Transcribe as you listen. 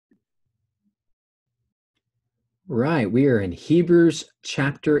Right, we are in Hebrews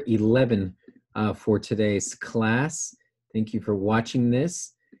chapter 11 for today's class. Thank you for watching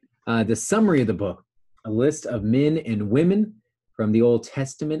this. The summary of the book, a list of men and women from the Old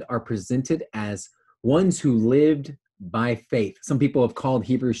Testament are presented as ones who lived by faith. Some people have called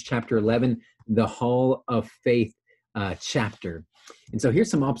Hebrews chapter 11 the Hall of Faith chapter. And so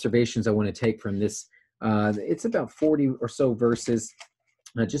here's some observations I want to take from this. It's about 40 or so verses,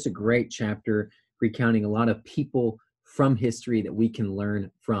 just a great chapter recounting a lot of people from history that we can learn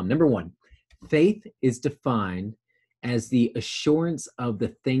from. Number one, faith is defined as the assurance of the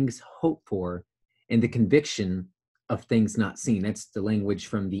things hoped for and the conviction of things not seen. That's the language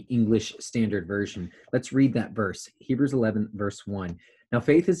from the English Standard Version. Let's read that verse, Hebrews 11, verse 1. Now,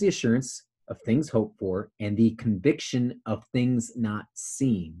 faith is the assurance of things hoped for and the conviction of things not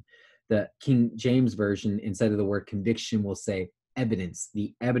seen. The King James Version, instead of the word conviction, will say evidence,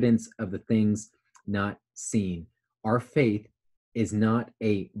 the evidence of the things not seen. Our faith is not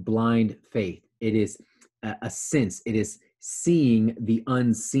a blind faith. It is a sense. It is seeing the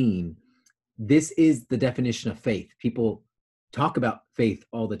unseen. This is the definition of faith. People talk about faith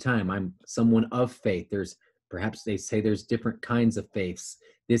all the time. I'm someone of faith. Perhaps they say there's different kinds of faiths.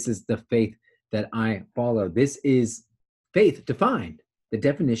 This is the faith that I follow. This is faith defined, the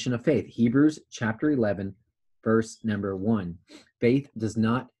definition of faith. Hebrews chapter 11, verse number 1. Faith does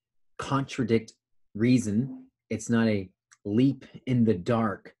not contradict reason. It's not a leap in the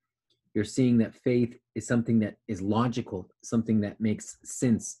dark. You're seeing that faith is something that is logical, something that makes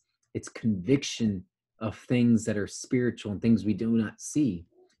sense. It's conviction of things that are spiritual and things we do not see.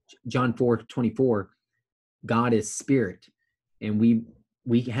 John 4:24, God is spirit, and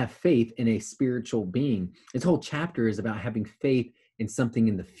we have faith in a spiritual being. This whole chapter is about having faith in something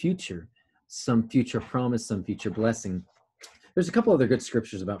in the future, some future promise, some future blessing. There's a couple other good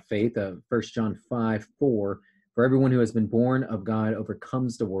scriptures about faith. 1 John 5:4, for everyone who has been born of God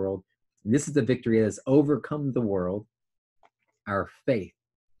overcomes the world. And this is the victory that has overcome the world, our faith.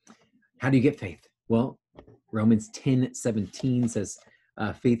 How do you get faith? Well, Romans 10:17 says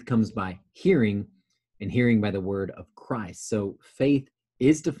faith comes by hearing, and hearing by the word of Christ. So faith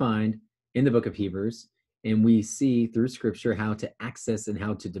is defined in the book of Hebrews, and we see through scripture how to access and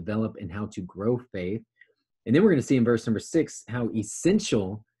how to develop and how to grow faith. And then we're going to see in verse number 6 how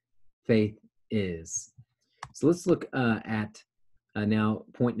essential faith is. So let's look at now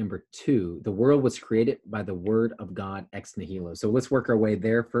point number 2. The world was created by the word of God ex nihilo. So let's work our way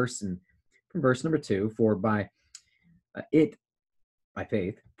there first. And from verse number 2, for by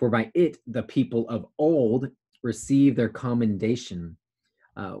faith, for by it the people of old received their commendation.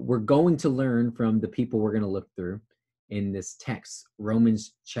 We're going to learn from the people we're going to look through in this text,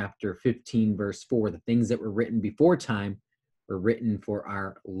 Romans chapter 15, verse 4. The things that were written before time were written for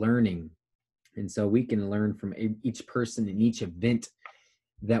our learning. And so we can learn from each person in each event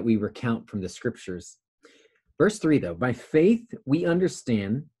that we recount from the scriptures. Verse 3, though, by faith we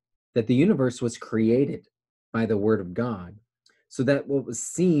understand that the universe was created by the word of God, so that what was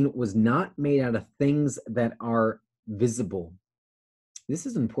seen was not made out of things that are visible. This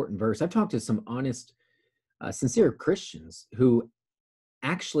is an important verse. I've talked to some honest, sincere Christians who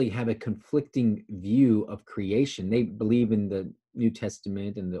actually have a conflicting view of creation. They believe in the New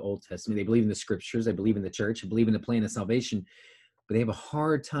Testament and the Old Testament. They believe in the scriptures. They believe in the church. They believe in the plan of salvation. But they have a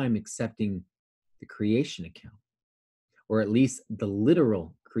hard time accepting the creation account, or at least the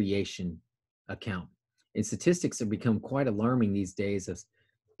literal creation account. And statistics have become quite alarming these days as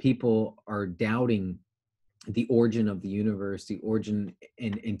people are doubting the origin of the universe, the origin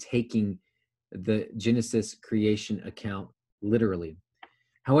and taking the Genesis creation account literally.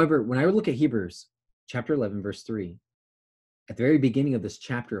 However, when I look at Hebrews chapter 11, verse 3, at the very beginning of this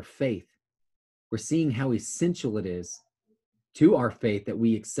chapter of faith, we're seeing how essential it is to our faith that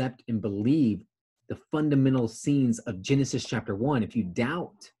we accept and believe the fundamental scenes of Genesis chapter 1. If you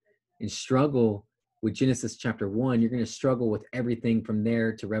doubt and struggle with Genesis chapter 1, you're going to struggle with everything from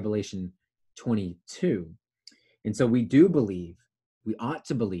there to Revelation 22. And so we ought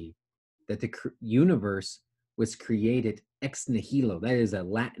to believe that the universe was created ex nihilo. That is a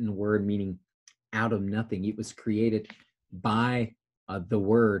Latin word meaning out of nothing. It was created by the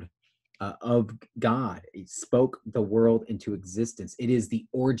word of God. It spoke the world into existence. It is the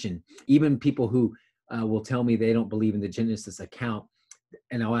origin. Even people who will tell me they don't believe in the Genesis account,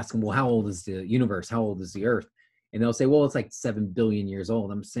 and I'll ask them, well, how old is the universe? How old is the earth? And they'll say, well, it's like 7 billion years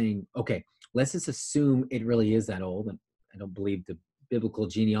old. I'm saying, okay, let's just assume it really is that old. And I don't believe the biblical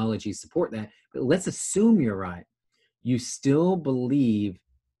genealogy support that, but let's assume you're right. You still believe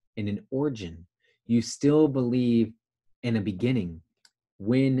in an origin. You still believe in a beginning.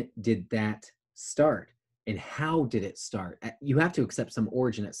 When did that start? And how did it start? You have to accept some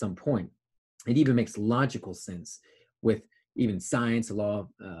origin at some point. It even makes logical sense with even science, the law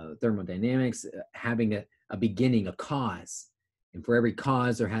of thermodynamics, having a beginning, a cause. And for every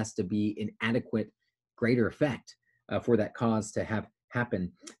cause, there has to be an adequate, greater effect for that cause to have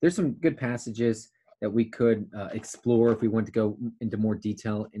happen. There's some good passages that we could explore if we want to go into more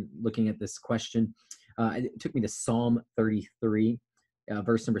detail in looking at this question. It took me to Psalm 33,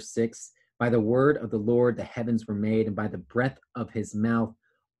 verse number 6. By the word of the Lord, the heavens were made, and by the breath of his mouth,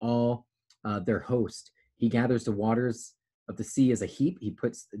 all their host. He gathers the waters of the sea as a heap. He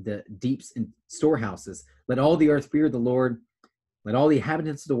puts the deeps in storehouses. Let all the earth fear the Lord. Let all the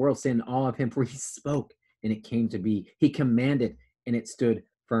inhabitants of the world stand in awe of him, for he spoke and it came to be. He commanded and it stood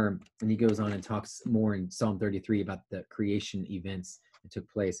firm. And he goes on and talks more in Psalm 33 about the creation events that took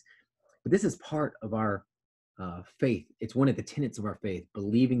place. But this is part of our faith. It's one of the tenets of our faith,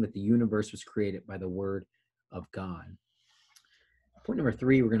 believing that the universe was created by the word of God. Point number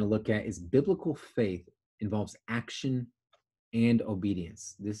 3 we're going to look at is biblical faith involves action and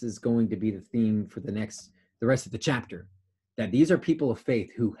obedience. This is going to be the theme for the rest of the chapter, that these are people of faith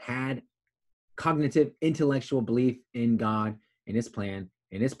who had cognitive, intellectual belief in God and his plan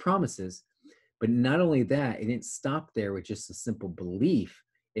and his promises. But not only that, it didn't stop there with just a simple belief.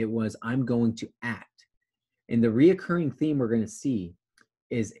 It was, I'm going to act. And the reoccurring theme we're going to see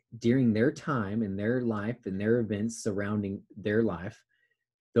is during their time in their life and their events surrounding their life,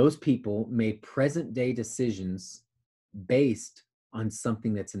 those people made present day decisions based on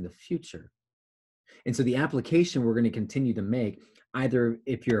something that's in the future. And so the application we're going to continue to make, either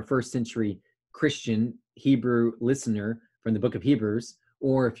if you're a first century Christian Hebrew listener from the book of Hebrews,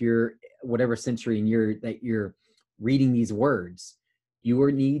 or if you're whatever century and you're reading these words, you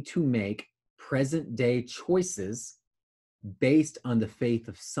need to make present day choices based on the faith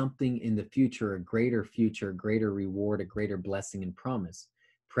of something in the future, a greater reward, a greater blessing and promise.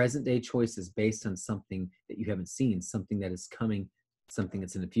 Present day choices based on something that you haven't seen, something that is coming, something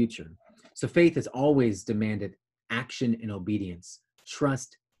that's in the future. So faith has always demanded action and obedience,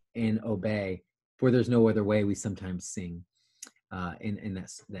 trust and obey, for there's no other way, we sometimes sing in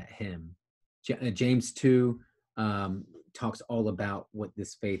that hymn. James 2 talks all about what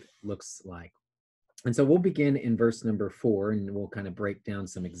this faith looks like. And so we'll begin in verse number 4, and we'll kind of break down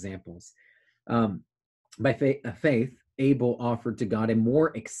some examples. By faith, Abel offered to God a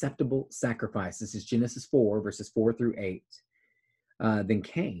more acceptable sacrifice. This is Genesis 4, verses 4 through 8, than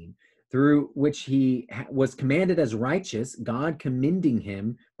Cain, through which he was commanded as righteous, God commending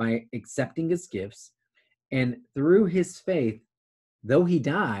him by accepting his gifts. And through his faith, though he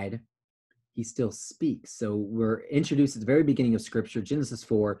died, he still speaks. So we're introduced at the very beginning of Scripture, Genesis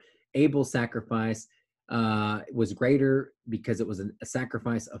 4. Abel's sacrifice was greater because it was a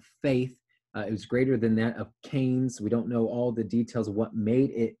sacrifice of faith. It was greater than that of Cain's. We don't know all the details of what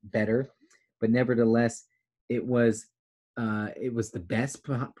made it better, but nevertheless, it was the best,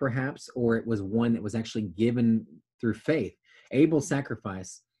 perhaps, or it was one that was actually given through faith. Abel's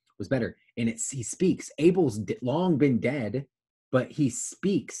sacrifice was better, and he speaks. Abel's long been dead, but he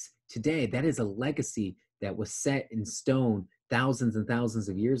speaks today. That is a legacy that was set in stone thousands and thousands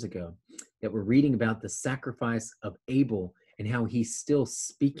of years ago, that we're reading about the sacrifice of Abel and how he's still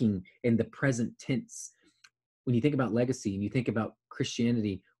speaking in the present tense. When you think about legacy and you think about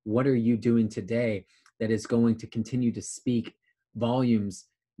Christianity, what are you doing today that is going to continue to speak volumes,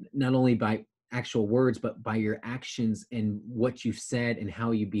 not only by actual words, but by your actions and what you've said and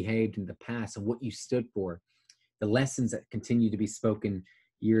how you behaved in the past and what you stood for? The lessons that continue to be spoken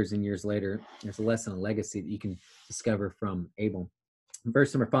years and years later. There's a lesson, a legacy that you can discover from Abel.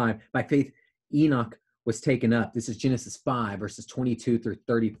 Verse number 5, by faith, Enoch was taken up. This is Genesis 5, verses 22 through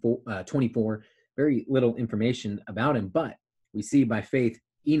 24. Very little information about him, but we see by faith,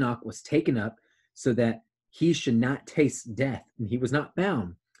 Enoch was taken up so that he should not taste death. And he was not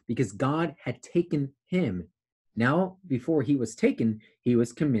found because God had taken him. Now, before he was taken, he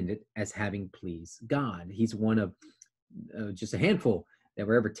was commended as having pleased God. He's one of just a handful that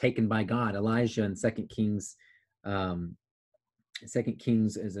were ever taken by God. Elijah in 2 Kings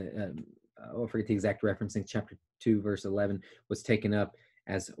is I forget the exact reference, in chapter 2, verse 11, was taken up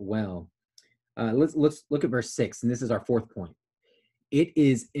as well. Let's look at verse 6, and this is our fourth point. It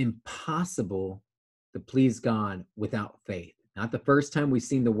is impossible to please God without faith. Not the first time we've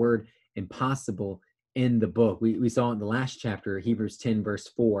seen the word impossible in the book. We saw it in the last chapter, Hebrews 10, verse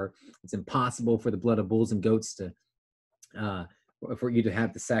 4. It's impossible for the blood of bulls and goats to for you to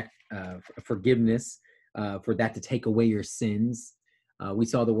have the forgiveness, for that to take away your sins. We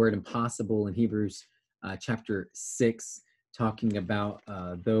saw the word impossible in Hebrews chapter 6, talking about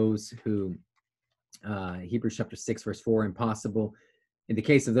those who Hebrews chapter 6, verse 4, impossible. In the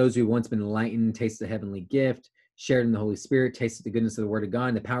case of those who once been enlightened, tasted the heavenly gift, shared in the Holy Spirit, tasted the goodness of the word of God,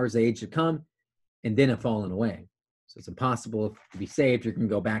 and the powers of the age to come, and then have fallen away. So it's impossible to be saved. You can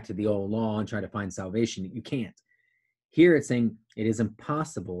go back to the old law and try to find salvation. You can't. Here it's saying it is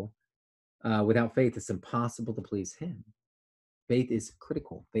impossible. Without faith, it's impossible to please him. Faith is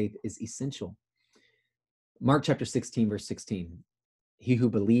critical. Faith is essential. Mark chapter 16, verse 16. He who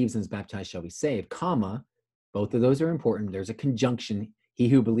believes and is baptized shall be saved, comma, both of those are important. There's a conjunction. He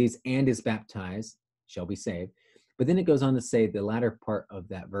who believes and is baptized shall be saved. But then it goes on to say the latter part of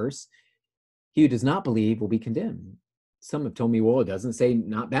that verse, he who does not believe will be condemned. Some have told me, well, it doesn't say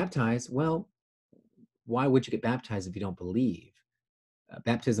not baptized. Well, why would you get baptized if you don't believe?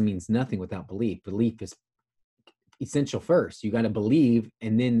 Baptism means nothing without belief. Belief is essential first. You got to believe,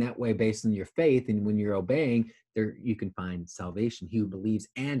 and then that way, based on your faith, and when you're obeying, there you can find salvation. He who believes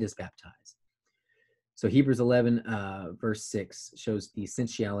and is baptized. So Hebrews 11, verse 6 shows the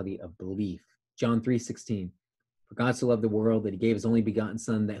essentiality of belief. John 3:16. For God so loved the world that he gave his only begotten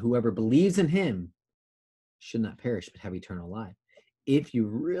son, that whoever believes in him should not perish but have eternal life. If you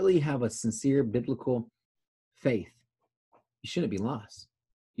really have a sincere biblical faith, you shouldn't be lost.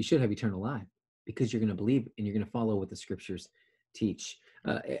 You should have eternal life because you're going to believe and you're going to follow what the scriptures teach.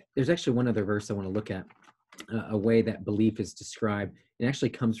 There's actually one other verse I want to look at, a way that belief is described. It actually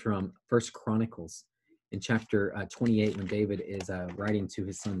comes from First Chronicles in chapter 28, when David is writing to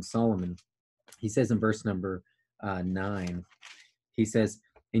his son Solomon. He says in verse number 9, he says,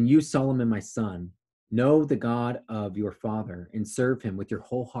 and you, Solomon, my son, know the God of your father and serve him with your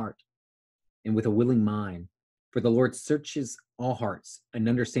whole heart and with a willing mind. For the Lord searches all hearts and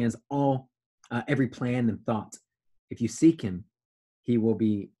understands every plan and thought. If you seek him, he will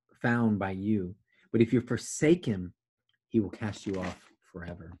be found by you. But if you forsake him, he will cast you off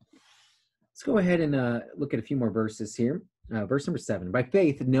forever. Let's go ahead and look at a few more verses here. Verse number 7. By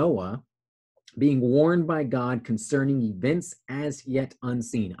faith, Noah, being warned by God concerning events as yet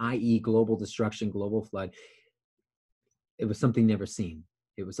unseen, i.e. global destruction, global flood, it was something never seen.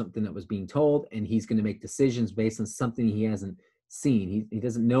 It was something that was being told, and he's going to make decisions based on something he hasn't seen. He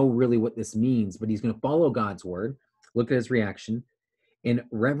doesn't know really what this means, but he's going to follow God's word. Look at his reaction. In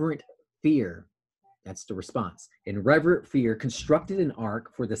reverent fear, that's the response. In reverent fear, constructed an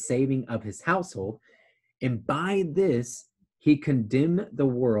ark for the saving of his household, and by this he condemned the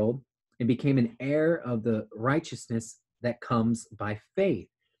world and became an heir of the righteousness that comes by faith.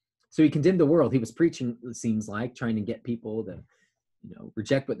 So he condemned the world. He was preaching, it seems like, trying to get people to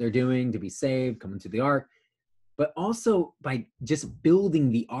reject what they're doing, to be saved, come into the ark, but also by just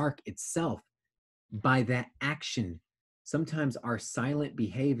building the ark itself, by that action. Sometimes our silent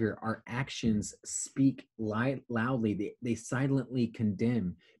behavior, our actions speak loudly. They silently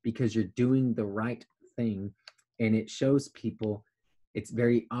condemn because you're doing the right thing, and it shows people, it's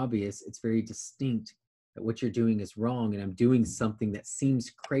very obvious, it's very distinct that what you're doing is wrong, and I'm doing something that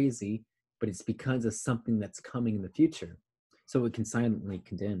seems crazy, but it's because of something that's coming in the future. So it can silently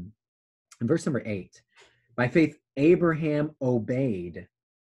condemn. In verse number 8, by faith, Abraham obeyed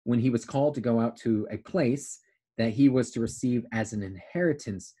when he was called to go out to a place that he was to receive as an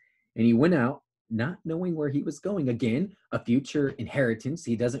inheritance. And he went out not knowing where he was going. Again, a future inheritance.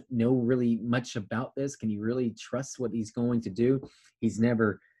 He doesn't know really much about this. Can he really trust what he's going to do? He's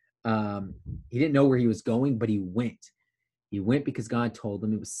never, he didn't know where he was going, but he went. He went because God told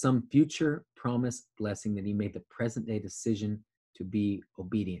him. It was some future promised blessing that he made the present day decision to be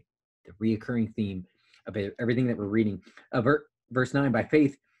obedient. The reoccurring theme of everything that we're reading. Verse 9, by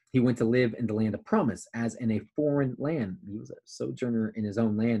faith, he went to live in the land of promise as in a foreign land. He was a sojourner in his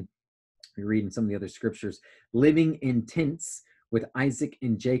own land. We read in some of the other scriptures, living in tents with Isaac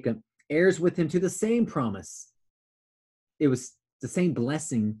and Jacob, heirs with him to the same promise. It was the same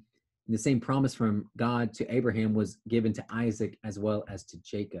blessing. The same promise from God to Abraham was given to Isaac as well as to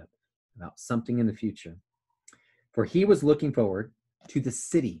Jacob about something in the future. For he was looking forward to the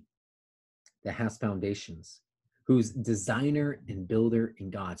city that has foundations, whose designer and builder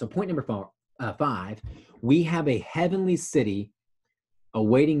in God. So point number 5, we have a heavenly city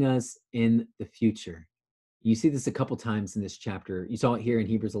awaiting us in the future. You see this a couple times in this chapter. You saw it here in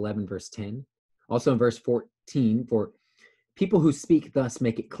Hebrews 11, verse 10. Also in verse 14, for people who speak thus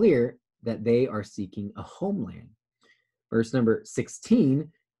make it clear that they are seeking a homeland. Verse number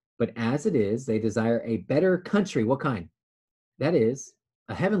 16, but as it is, they desire a better country. What kind? That is,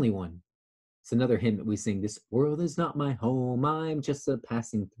 a heavenly one. It's another hymn that we sing. This world is not my home, I'm just a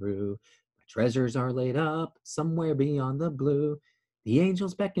passing through. My treasures are laid up somewhere beyond the blue. The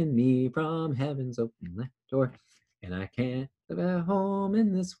angels beckon me from heaven's open left door, and I can't live at home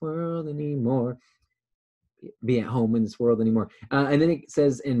in this world anymore. be at home in this world anymore. And then it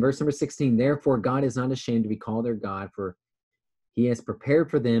says in verse number 16, therefore God is not ashamed to be called their God, for he has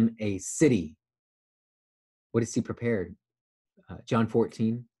prepared for them a city. What is he prepared? John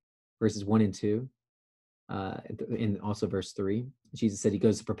 14, verses 1 and 2. And also verse 3. Jesus said he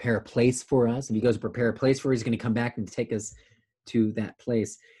goes to prepare a place for us. If he goes to prepare a place for us, he's going to come back and take us to that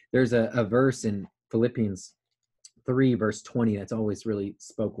place. There's a verse in Philippians 3, verse 20, that's always really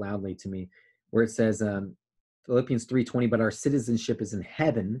spoke loudly to me, where it says, Philippians 3:20, but our citizenship is in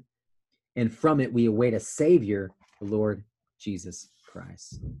heaven, and from it we await a Savior, the Lord Jesus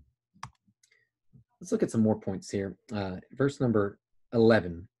Christ. Let's look at some more points here. Verse number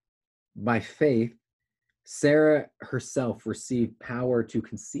 11. By faith, Sarah herself received power to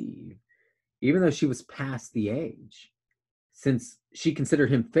conceive, even though she was past the age, since she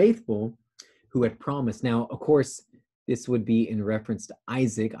considered him faithful who had promised. Now, of course, this would be in reference to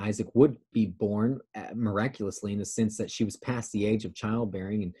Isaac. Isaac would be born miraculously in the sense that she was past the age of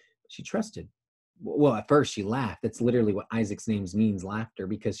childbearing, and she trusted. Well, at first she laughed. That's literally what Isaac's name means, laughter,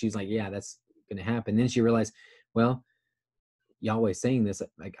 because she's like, yeah, that's going to happen. Then she realized, well, Yahweh's saying this,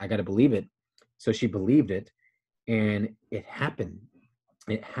 I got to believe it. So she believed it, and it happened.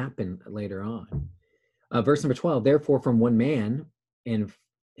 It happened later on. Verse number 12, therefore from one man, and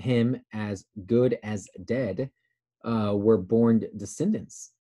him as good as dead, were born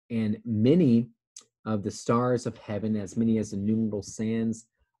descendants, and many of the stars of heaven, as many as innumerable sands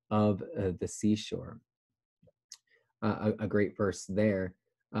of the seashore. A great verse there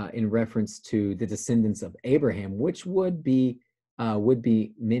in reference to the descendants of Abraham, which would be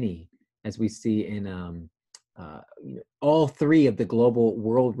many, as we see in all three of the global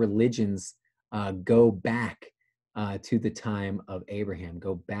world religions go back to the time of Abraham,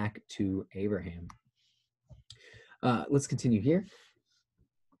 go back to Abraham. Let's continue here.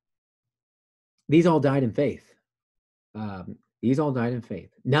 These all died in faith. These all died in faith,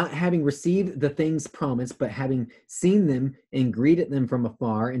 not having received the things promised, but having seen them and greeted them from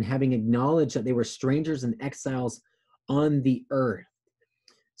afar, and having acknowledged that they were strangers and exiles on the earth.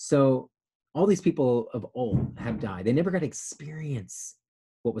 So all these people of old have died. They never got to experience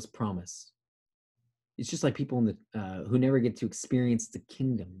what was promised. It's just like people in the who never get to experience the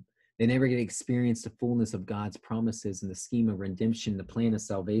kingdom. They never get to experience the fullness of God's promises and the scheme of redemption, the plan of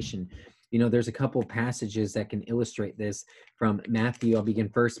salvation. You know, there's a couple passages that can illustrate this from Matthew. I'll begin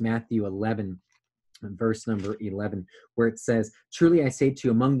first, Matthew 11, verse number 11, where it says, truly I say to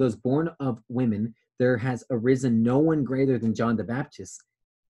you, among those born of women, there has arisen no one greater than John the Baptist,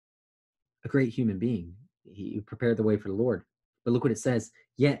 a great human being. He prepared the way for the Lord. But look what it says,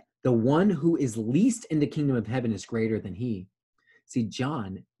 yet the one who is least in the kingdom of heaven is greater than he. See,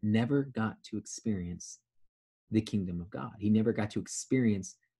 John never got to experience the kingdom of God. He never got to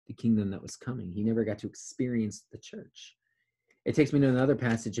experience the kingdom that was coming. He never got to experience the church. It takes me to another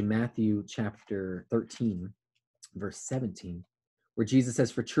passage in Matthew chapter 13, verse 17, where Jesus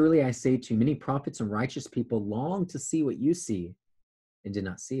says, for truly I say to you, many prophets and righteous people long to see what you see and did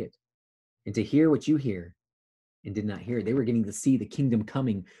not see it, and to hear what you hear and did not hear it. They were getting to see the kingdom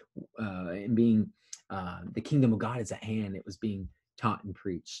coming and being, the kingdom of God is at hand. It was being taught and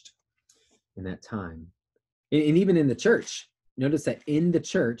preached in that time. And even in the church, notice that in the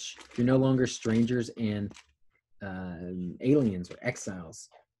church, you're no longer strangers and aliens or exiles.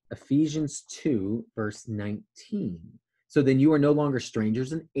 Ephesians 2, verse 19. So then you are no longer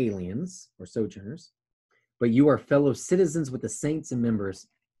strangers and aliens or sojourners, but you are fellow citizens with the saints and members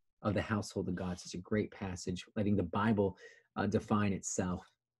of the household of God. Such a great passage, letting the Bible define itself.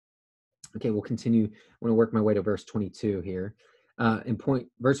 Okay, we'll continue. I want to work my way to verse 22 here.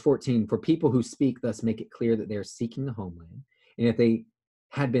 Verse 14, for people who speak thus make it clear that they are seeking a homeland. And if they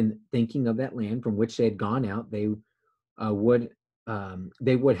had been thinking of that land from which they had gone out, they would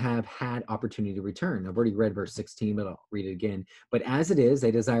have had opportunity to return. I've already read verse 16, but I'll read it again. But as it is, they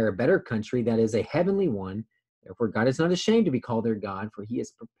desire a better country, that is a heavenly one. Therefore, God is not ashamed to be called their God, for he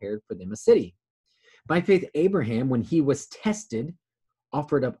has prepared for them a city. By faith, Abraham, when he was tested,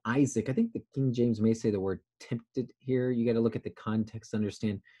 offered up Isaac. I think the King James may say the word tempted here. You got to look at the context to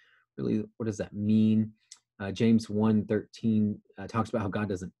understand really what does that mean. James 1:13 talks about how God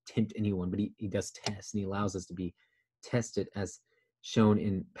doesn't tempt anyone, but he does test, and he allows us to be tested, as shown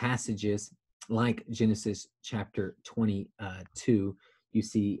in passages like Genesis chapter 22. You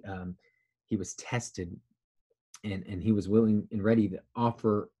see he was tested, and he was willing and ready to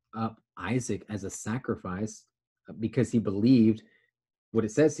offer up Isaac as a sacrifice because he believed what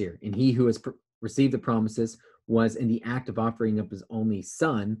it says here. And he who has received the promises was in the act of offering up his only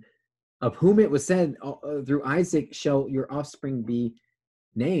son, of whom it was said, through Isaac shall your offspring be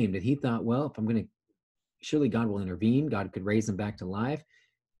named. And he thought, well, if I'm going to surely God will intervene. God could raise him back to life.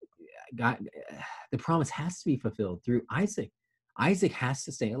 God, the promise has to be fulfilled through Isaac. Isaac has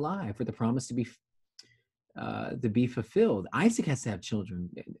to stay alive for the promise to be fulfilled. Isaac has to have children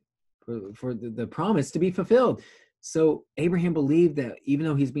for the promise to be fulfilled. So Abraham believed that even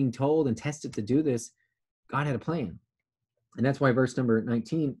though he's being told and tested to do this, God had a plan. And that's why verse number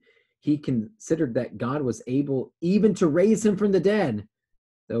 19, he considered that God was able even to raise him from the dead,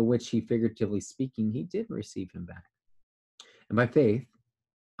 though which he, figuratively speaking, he did receive him back. And by faith,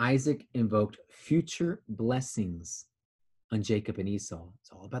 Isaac invoked future blessings on Jacob and Esau.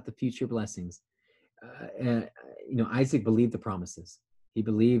 It's all about the future blessings. Isaac believed the promises. He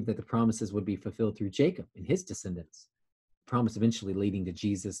believed that the promises would be fulfilled through Jacob and his descendants. The promise eventually leading to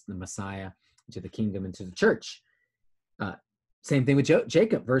Jesus, the Messiah, to the kingdom, and to the church. Same thing with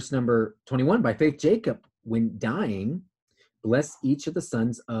Jacob. Verse number 21, by faith, Jacob, when dying, blessed each of the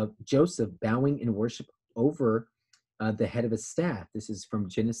sons of Joseph, bowing in worship over the head of his staff. This is from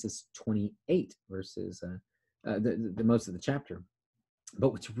Genesis 28, verses, the most of the chapter.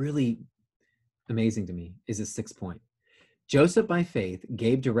 But what's really amazing to me is his 6th point. Joseph, by faith,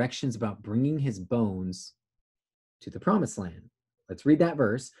 gave directions about bringing his bones to the promised land. Let's read that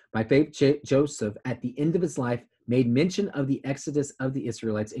verse. By faith, Joseph, at the end of his life, made mention of the exodus of the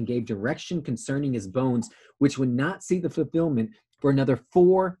Israelites and gave direction concerning his bones, which would not see the fulfillment for another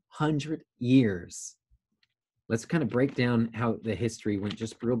 400 years. Let's kind of break down how the history went,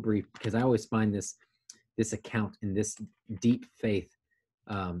 just real brief, because I always find this account and this deep faith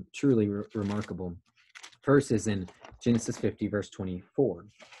truly remarkable. First is in Genesis 50, verse 24.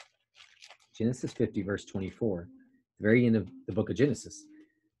 Genesis 50, verse 24, the very end of the book of Genesis.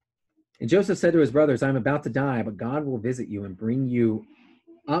 And Joseph said to his brothers, I'm about to die, but God will visit you and bring you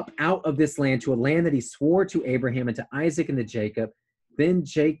up out of this land to a land that he swore to Abraham and to Isaac and to Jacob. Then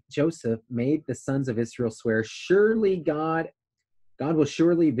Joseph made the sons of Israel swear, surely God will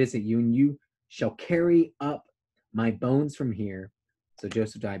surely visit you, and you shall carry up my bones from here. So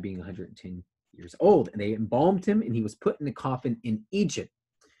Joseph died being 110 years old, and they embalmed him, and he was put in a coffin in Egypt.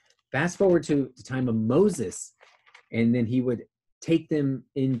 Fast forward to the time of Moses, and then he would take them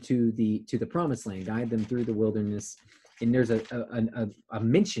into the promised land, guide them through the wilderness. And there's a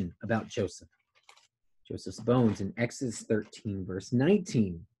mention about Joseph's bones in Exodus 13, verse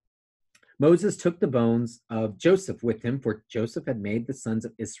 19. Moses took the bones of Joseph with him, for Joseph had made the sons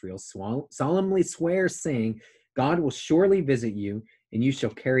of Israel solemnly swear, saying, God will surely visit you, and you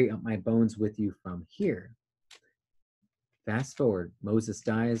shall carry up my bones with you from here. Fast forward, Moses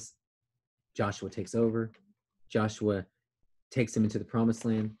dies, Joshua takes over. Joshua takes him into the promised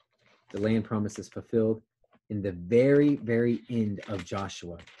land. The land promise is fulfilled. In the very, very end of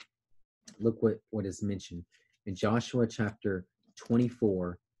Joshua, look what is mentioned in Joshua chapter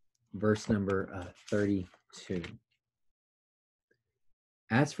 24, verse number 32.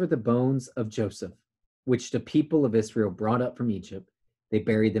 As for the bones of Joseph, which the people of Israel brought up from Egypt, they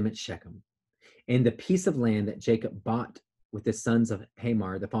buried them at Shechem. And the piece of land that Jacob bought with the sons of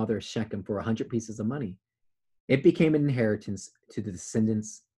Hamor, the father of Shechem, for 100 pieces of money, it became an inheritance to the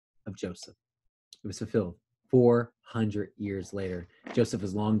descendants of Joseph. It was fulfilled 400 years later. Joseph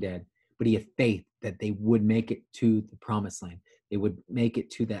was long dead, but he had faith that they would make it to the promised land. They would make it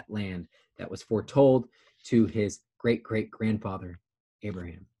to that land that was foretold to his great-great-grandfather,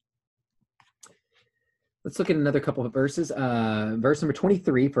 Abraham. Let's look at another couple of verses. Verse number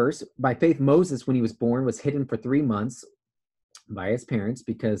 23 first. By faith, Moses, when he was born, was hidden for 3 months by his parents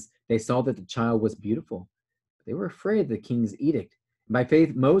because they saw that the child was beautiful. They were afraid of the king's edict. By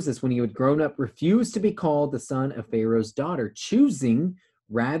faith, Moses, when he had grown up, refused to be called the son of Pharaoh's daughter, choosing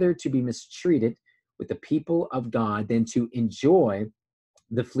rather to be mistreated with the people of God than to enjoy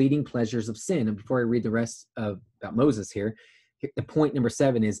the fleeting pleasures of sin. And before I read the rest about Moses here, the point number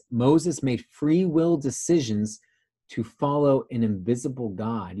 7 is Moses made free will decisions to follow an invisible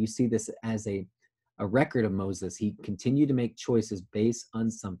God. You see this as a record of Moses. He continued to make choices based on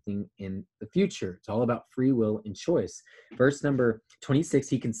something in the future. It's all about free will and choice. Verse number 26,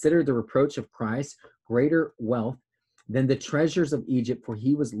 he considered the reproach of Christ greater wealth than the treasures of Egypt, for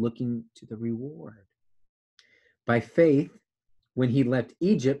he was looking to the reward. By faith, when he left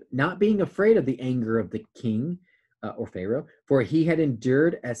Egypt, not being afraid of the anger of the king or Pharaoh, for he had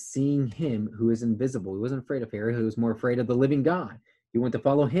endured as seeing him who is invisible. He wasn't afraid of Pharaoh. He was more afraid of the living God. He wanted to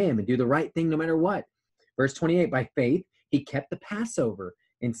follow him and do the right thing no matter what. Verse 28, by faith, he kept the Passover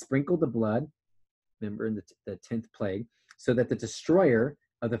and sprinkled the blood, remember in the 10th plague, so that the destroyer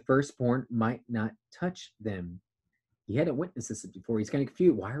of the firstborn might not touch them. He hadn't witnessed this before. He's kind of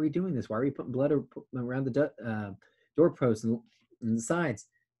confused. Why are we doing this? Why are we putting blood around the doorposts and the sides?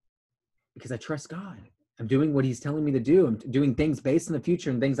 Because I trust God. I'm doing what he's telling me to do. I'm doing things based in the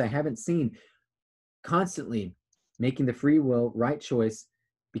future and things I haven't seen, constantly making the free will right choice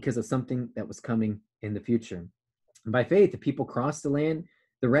because of something that was coming in the future. And by faith, the people crossed the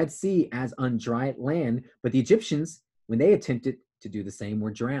Red Sea as on dry land, but the Egyptians, when they attempted to do the same, were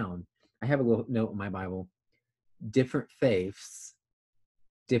drowned. I have a little note in my Bible: different faiths,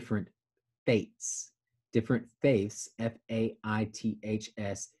 different fates. Different faiths, Faiths,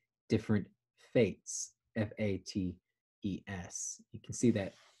 different fates, Fates. You can see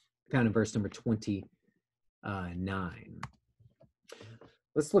that found in verse number 29.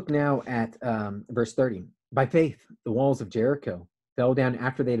 Let's look now at verse 30. By faith, the walls of Jericho fell down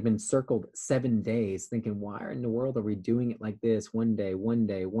after they had been circled 7 days, thinking, why in the world are we doing it like this? One day,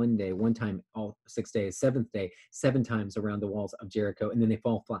 one time, all 6 days, seventh day, 7 times around the walls of Jericho, and then they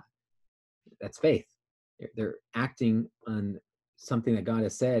fall flat. That's faith. They're acting on something that God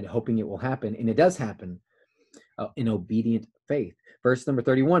has said, hoping it will happen, and it does happen in obedient faith. Verse number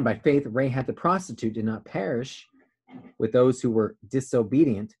 31, by faith, Rahab the prostitute did not perish with those who were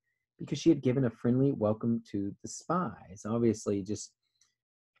disobedient, because she had given a friendly welcome to the spies. Obviously, just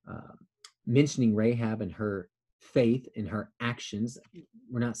mentioning Rahab and her faith and her actions.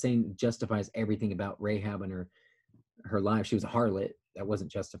 We're not saying it justifies everything about Rahab and her life. She was a harlot. That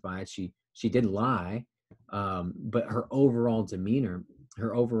wasn't justified. She did lie, but her overall demeanor,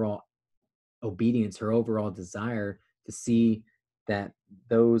 her overall obedience, her overall desire to see that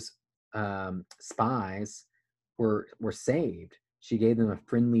those spies were saved. She gave them a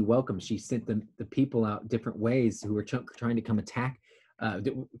friendly welcome. She sent the people out different ways who were trying to come attack,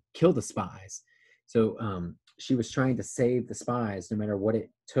 kill the spies. So she was trying to save the spies no matter what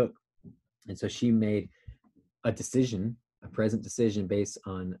it took. And so she made a decision, a present decision based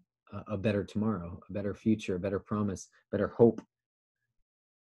on a better tomorrow, a better future, a better promise, better hope.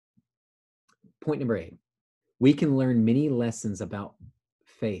 Point number 8. We can learn many lessons about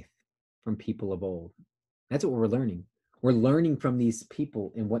faith from people of old. That's what we're learning. We're learning from these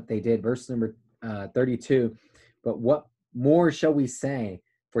people and what they did. Verse number 32, but what more shall we say?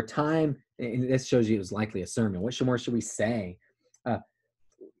 For time, and this shows you it was likely a sermon. What more should we say?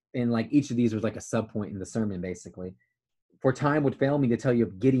 And like each of these was like a sub point in the sermon, basically. For time would fail me to tell you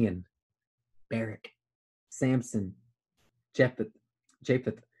of Gideon, Barak, Samson, Japheth,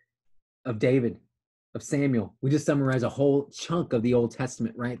 of David, of Samuel. We just summarize a whole chunk of the Old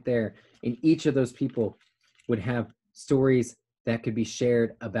Testament right there. And each of those people would have stories that could be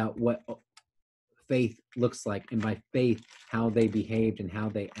shared about what faith looks like, and by faith, how they behaved and how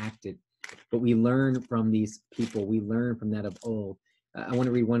they acted. But we learn from these people. We learn from that of old. I want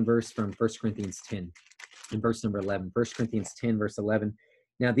to read one verse from 1 Corinthians 10 in verse number 11. 1 Corinthians 10, verse 11.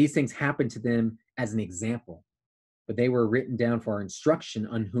 Now, these things happened to them as an example, but they were written down for our instruction,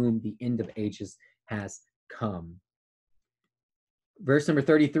 on whom the end of ages has come. Verse number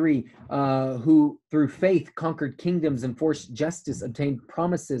 33, who through faith conquered kingdoms, enforced justice, obtained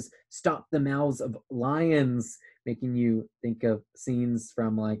promises, stopped the mouths of lions, making you think of scenes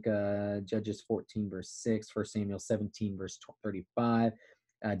from like Judges 14, verse 6, 1 Samuel 17, verse 35,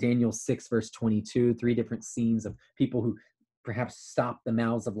 Daniel 6, verse 22, 3 different scenes of people who perhaps stopped the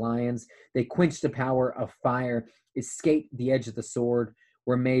mouths of lions. They quenched the power of fire, escaped the edge of the sword,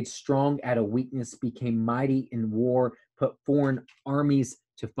 were made strong out of weakness, became mighty in war, put foreign armies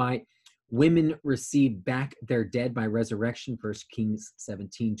to fight. Women received back their dead by resurrection, 1 Kings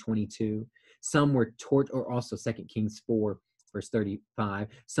 17:22. Some were tortured, or also 2 Kings 4, verse 35.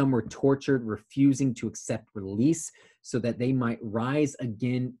 Some were tortured, refusing to accept release so that they might rise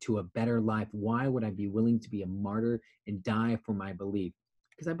again to a better life. Why would I be willing to be a martyr and die for my belief?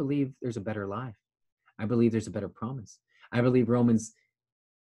 Because I believe there's a better life. I believe there's a better promise. I believe Romans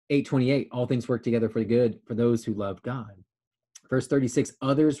 8:28, all things work together for the good for those who love God. Verse 36,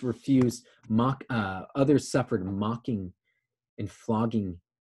 others suffered mocking and flogging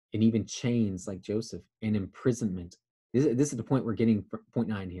and even chains like Joseph, and imprisonment. This is the point we're getting, point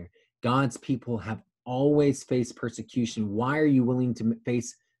 9 here. God's people have always faced persecution. Why are you willing to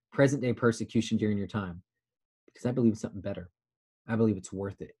face present day persecution during your time? Because I believe it's something better. I believe it's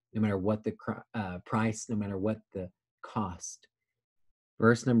worth it, no matter what the price, no matter what the cost.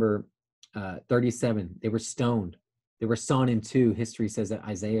 Verse number 37, they were stoned. They were sawn in two. History says that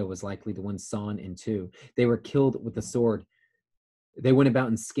Isaiah was likely the one sawn in two. They were killed with the sword. They went about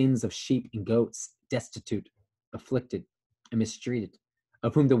in skins of sheep and goats, destitute, afflicted, and mistreated,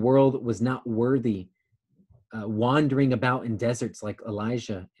 of whom the world was not worthy, wandering about in deserts like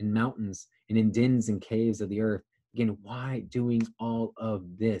Elijah, in mountains, and in dens and caves of the earth. Again, why doing all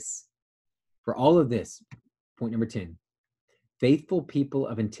of this? For all of this, point number 10, Faithful people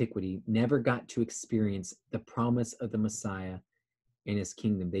of antiquity never got to experience the promise of the Messiah and his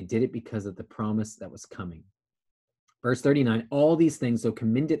kingdom. They did it because of the promise that was coming. Verse 39, all these things, though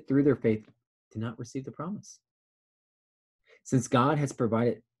commended through their faith, did not receive the promise. Since God has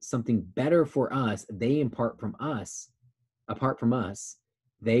provided something better for us, apart from us,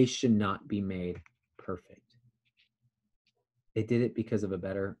 they should not be made perfect. They did it because of a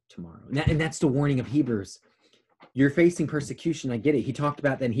better tomorrow. And that's the warning of Hebrews. You're facing persecution. I get it. He talked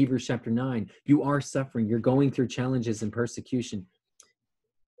about that in Hebrews chapter 9. You are suffering. You're going through challenges and persecution.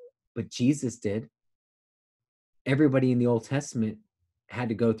 But Jesus did. Everybody in the Old Testament had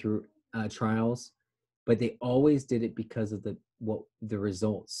to go through trials, but they always did it because of the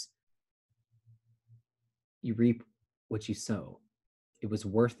results. You reap what you sow. It was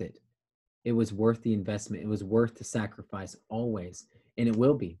worth it. It was worth the investment. It was worth the sacrifice always. And it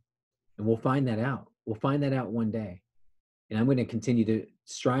will be. And we'll find that out. We'll find that out one day. And I'm going to continue to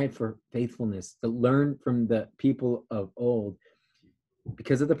strive for faithfulness, to learn from the people of old.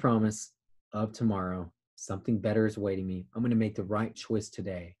 Because of the promise of tomorrow, something better is awaiting me. I'm going to make the right choice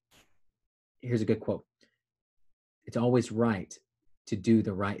today. Here's a good quote. It's always right to do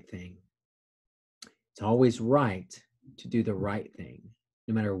the right thing. It's always right to do the right thing,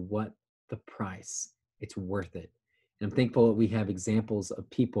 no matter what the price. It's worth it. And I'm thankful that we have examples of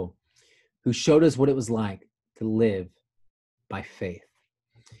people who showed us what it was like to live by faith.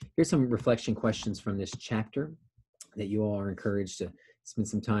 Here's some reflection questions from this chapter that you all are encouraged to spend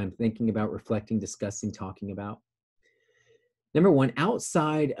some time thinking about, reflecting, discussing, talking about. Number one,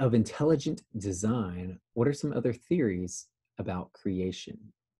 outside of intelligent design, what are some other theories about creation?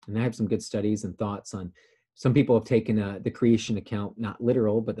 And I have some good studies and thoughts on, some people have taken the creation account, not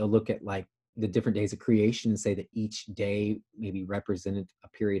literal, but they'll look at like the different days of creation and say that each day maybe represented a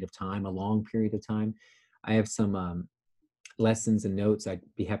period of time, a long period of time. I have some lessons and notes I'd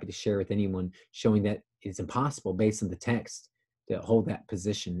be happy to share with anyone showing that it's impossible based on the text to hold that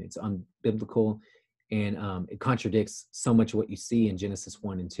position. It's unbiblical, and it contradicts so much of what you see in Genesis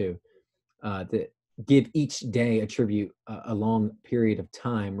 1 and 2. That give each day attribute a long period of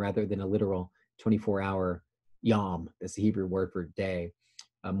time rather than a literal 24-hour yom. That's the Hebrew word for day.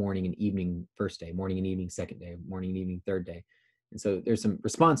 Morning and evening first day, morning and evening second day, morning and evening third day. And so there's some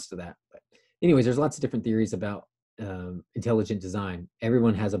response to that. But anyways, there's lots of different theories about intelligent design.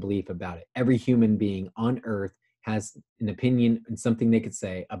 Everyone has a belief about it. Every human being on earth has an opinion and something they could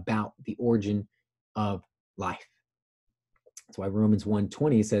say about the origin of life. That's why Romans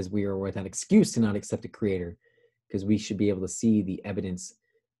 1:20 says we are without excuse to not accept a creator, because we should be able to see the evidence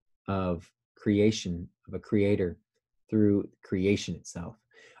of creation, of a creator, through creation itself.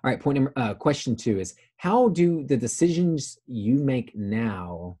 All right, question 2 is, how do the decisions you make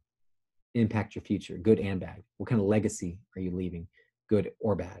now impact your future, good and bad? What kind of legacy are you leaving, good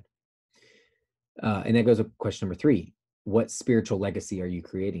or bad? And that goes with question number 3. What spiritual legacy are you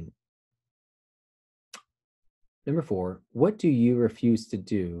creating? Number 4, what do you refuse to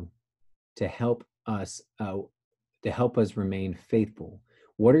do to help us remain faithful?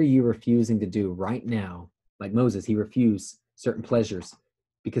 What are you refusing to do right now? Like Moses, he refused certain pleasures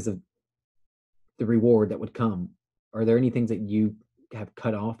because of the reward that would come. Are there any things that you have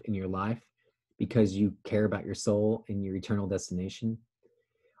cut off in your life because you care about your soul and your eternal destination?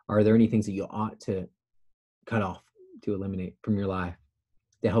 Are there any things that you ought to cut off, to eliminate from your life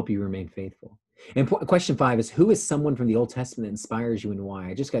to help you remain faithful? And question 5 is, who is someone from the Old Testament that inspires you and why?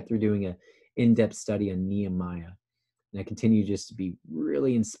 I just got through doing an in-depth study on Nehemiah, and I continue just to be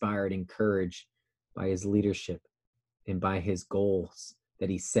really inspired, encouraged by his leadership and by his goals that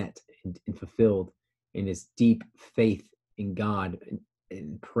he set and fulfilled, in his deep faith in God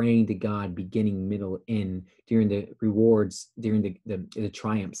and praying to God, beginning, middle, end, during the rewards, during the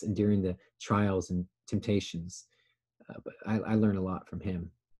triumphs, and during the trials and temptations. But I learned a lot from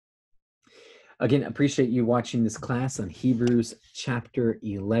him. Again, appreciate you watching this class on Hebrews chapter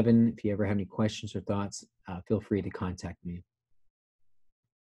 11. If you ever have any questions or thoughts, feel free to contact me.